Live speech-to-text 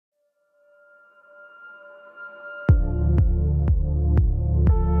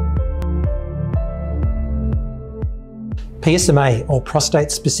PSMA, or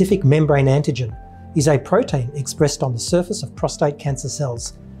prostate-specific membrane antigen, is a protein expressed on the surface of prostate cancer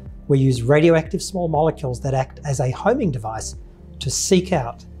cells. We use radioactive small molecules that act as a homing device to seek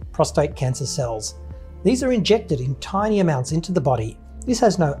out prostate cancer cells. These are injected in tiny amounts into the body. This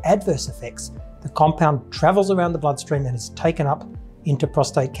has no adverse effects. The compound travels around the bloodstream and is taken up into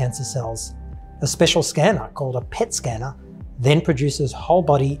prostate cancer cells. A special scanner called a PET scanner then produces whole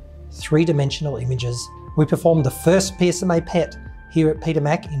body three-dimensional images. We performed the first PSMA PET here at Peter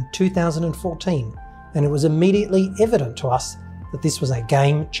Mac in 2014, and it was immediately evident to us that this was a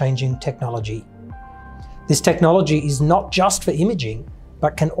game-changing technology. This technology is not just for imaging,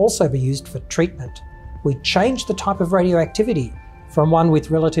 but can also be used for treatment. We changed the type of radioactivity from one with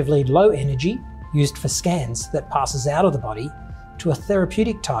relatively low energy, used for scans that passes out of the body, to a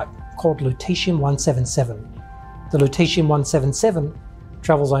therapeutic type called lutetium-177. The lutetium-177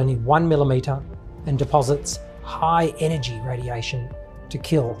 travels only 1 millimeter and deposits high energy radiation to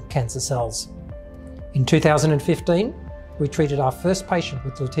kill cancer cells. In 2015, we treated our first patient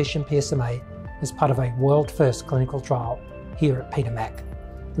with lutetium PSMA as part of a world-first clinical trial here at Peter Mac.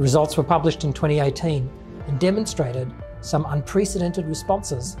 The results were published in 2018 and demonstrated some unprecedented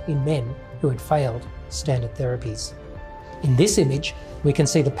responses in men who had failed standard therapies. In this image, we can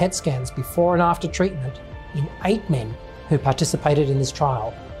see the PET scans before and after treatment in 8 men who participated in this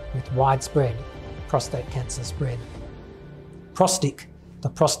trial with widespread prostate cancer spread. ProsTIC, the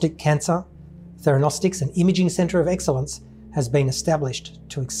Prostate Cancer Theranostics and Imaging Centre of Excellence, has been established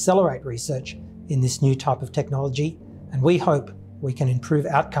to accelerate research in this new type of technology, and we hope we can improve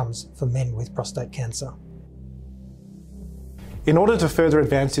outcomes for men with prostate cancer. In order to further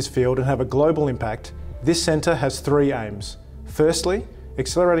advance this field and have a global impact, this centre has 3 aims. Firstly,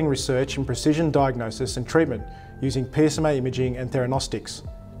 accelerating research in precision diagnosis and treatment using PSMA imaging and theranostics.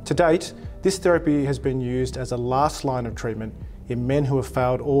 To date, this therapy has been used as a last line of treatment in men who have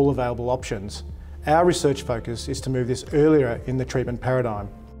failed all available options. Our research focus is to move this earlier in the treatment paradigm.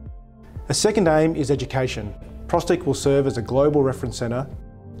 A second aim is education. ProsTIC will serve as a global reference centre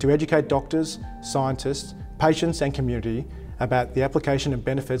to educate doctors, scientists, patients and community about the application and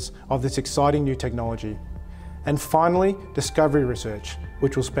benefits of this exciting new technology. And finally, discovery research,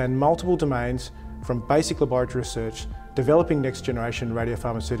 which will span multiple domains from basic laboratory research, developing next generation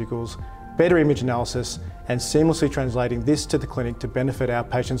radiopharmaceuticals, better image analysis, and seamlessly translating this to the clinic to benefit our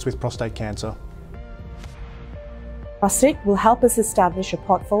patients with prostate cancer. ProsTIC will help us establish a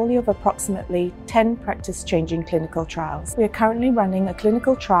portfolio of approximately 10 practice-changing clinical trials. We are currently running a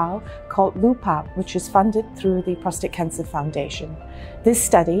clinical trial called LUPAP, which is funded through the Prostate Cancer Foundation. This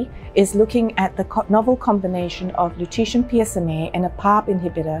study is looking at the novel combination of lutetium PSMA and a PARP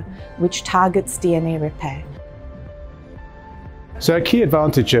inhibitor, which targets DNA repair. So a key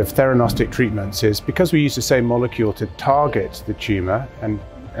advantage of theranostic treatments is because we use the same molecule to target the tumour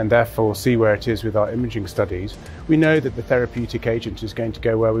and therefore see where it is with our imaging studies, we know that the therapeutic agent is going to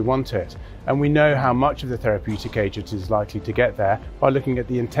go where we want it. And we know how much of the therapeutic agent is likely to get there by looking at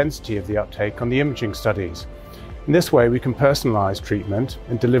the intensity of the uptake on the imaging studies. In this way, we can personalise treatment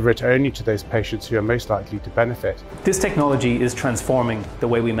and deliver it only to those patients who are most likely to benefit. This technology is transforming the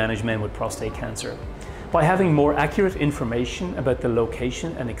way we manage men with prostate cancer. By having more accurate information about the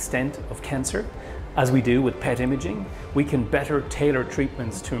location and extent of cancer, as we do with PET imaging, we can better tailor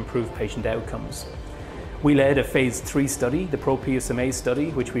treatments to improve patient outcomes. We led a phase 3 study, the PRO-PSMA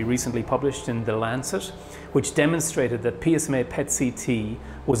study, which we recently published in The Lancet, which demonstrated that PSMA PET-CT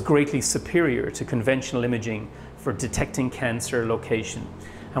was greatly superior to conventional imaging for detecting cancer location.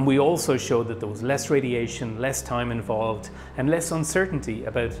 And we also showed that there was less radiation, less time involved, and less uncertainty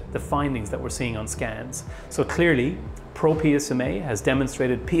about the findings that we're seeing on scans. So clearly, PRO-PSMA has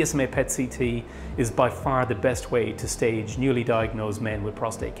demonstrated PSMA PET-CT is by far the best way to stage newly diagnosed men with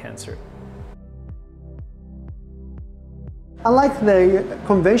prostate cancer. Unlike the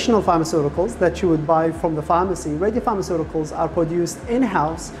conventional pharmaceuticals that you would buy from the pharmacy, radiopharmaceuticals are produced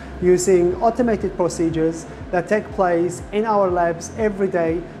in-house using automated procedures that take place in our labs every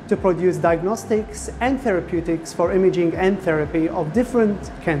day to produce diagnostics and therapeutics for imaging and therapy of different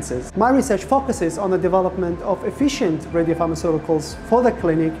cancers. My research focuses on the development of efficient radiopharmaceuticals for the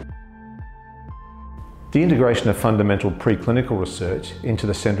clinic. The integration of fundamental preclinical research into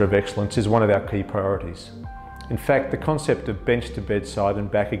the Centre of Excellence is one of our key priorities. In fact, the concept of bench-to-bedside and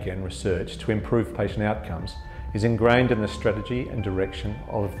back-again research to improve patient outcomes is ingrained in the strategy and direction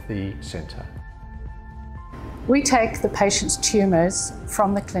of the centre. We take the patient's tumours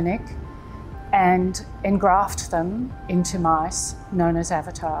from the clinic and engraft them into mice known as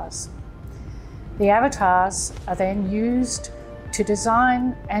avatars. The avatars are then used to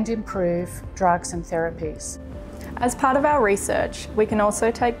design and improve drugs and therapies. As part of our research, we can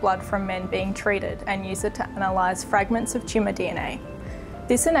also take blood from men being treated and use it to analyse fragments of tumour DNA.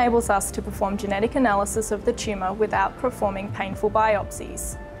 This enables us to perform genetic analysis of the tumour without performing painful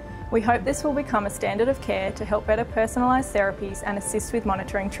biopsies. We hope this will become a standard of care to help better personalised therapies and assist with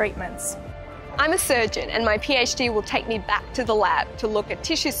monitoring treatments. I'm a surgeon and my PhD will take me back to the lab to look at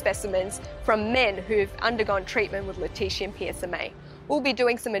tissue specimens from men who've undergone treatment with lutetium PSMA. We'll be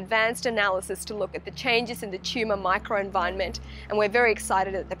doing some advanced analysis to look at the changes in the tumour microenvironment, and we're very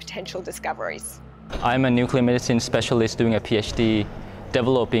excited at the potential discoveries. I'm a nuclear medicine specialist doing a PhD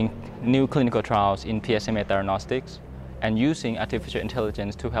developing new clinical trials in PSMA Theranostics and using artificial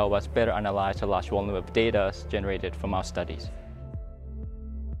intelligence to help us better analyze the large volume of data generated from our studies.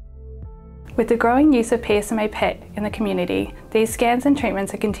 With the growing use of PSMA PET in the community, these scans and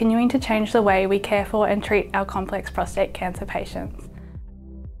treatments are continuing to change the way we care for and treat our complex prostate cancer patients.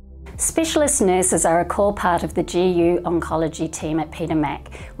 Specialist nurses are a core part of the GU oncology team at Peter Mac.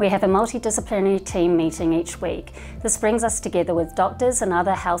 We have a multidisciplinary team meeting each week. This brings us together with doctors and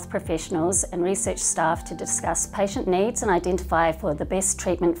other health professionals and research staff to discuss patient needs and identify for the best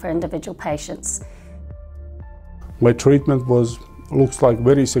treatment for individual patients. My treatment looks like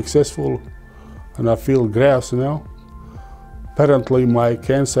very successful, and I feel grass now. Apparently my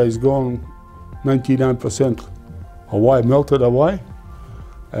cancer is gone 99% away, melted away.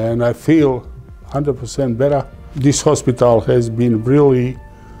 And I feel 100% better. This hospital has been really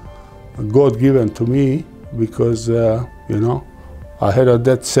God-given to me because, you know, I had a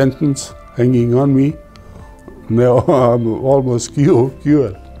death sentence hanging on me. Now I'm almost cured.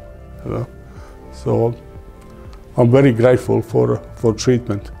 You know? So I'm very grateful for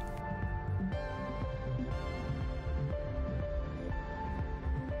treatment.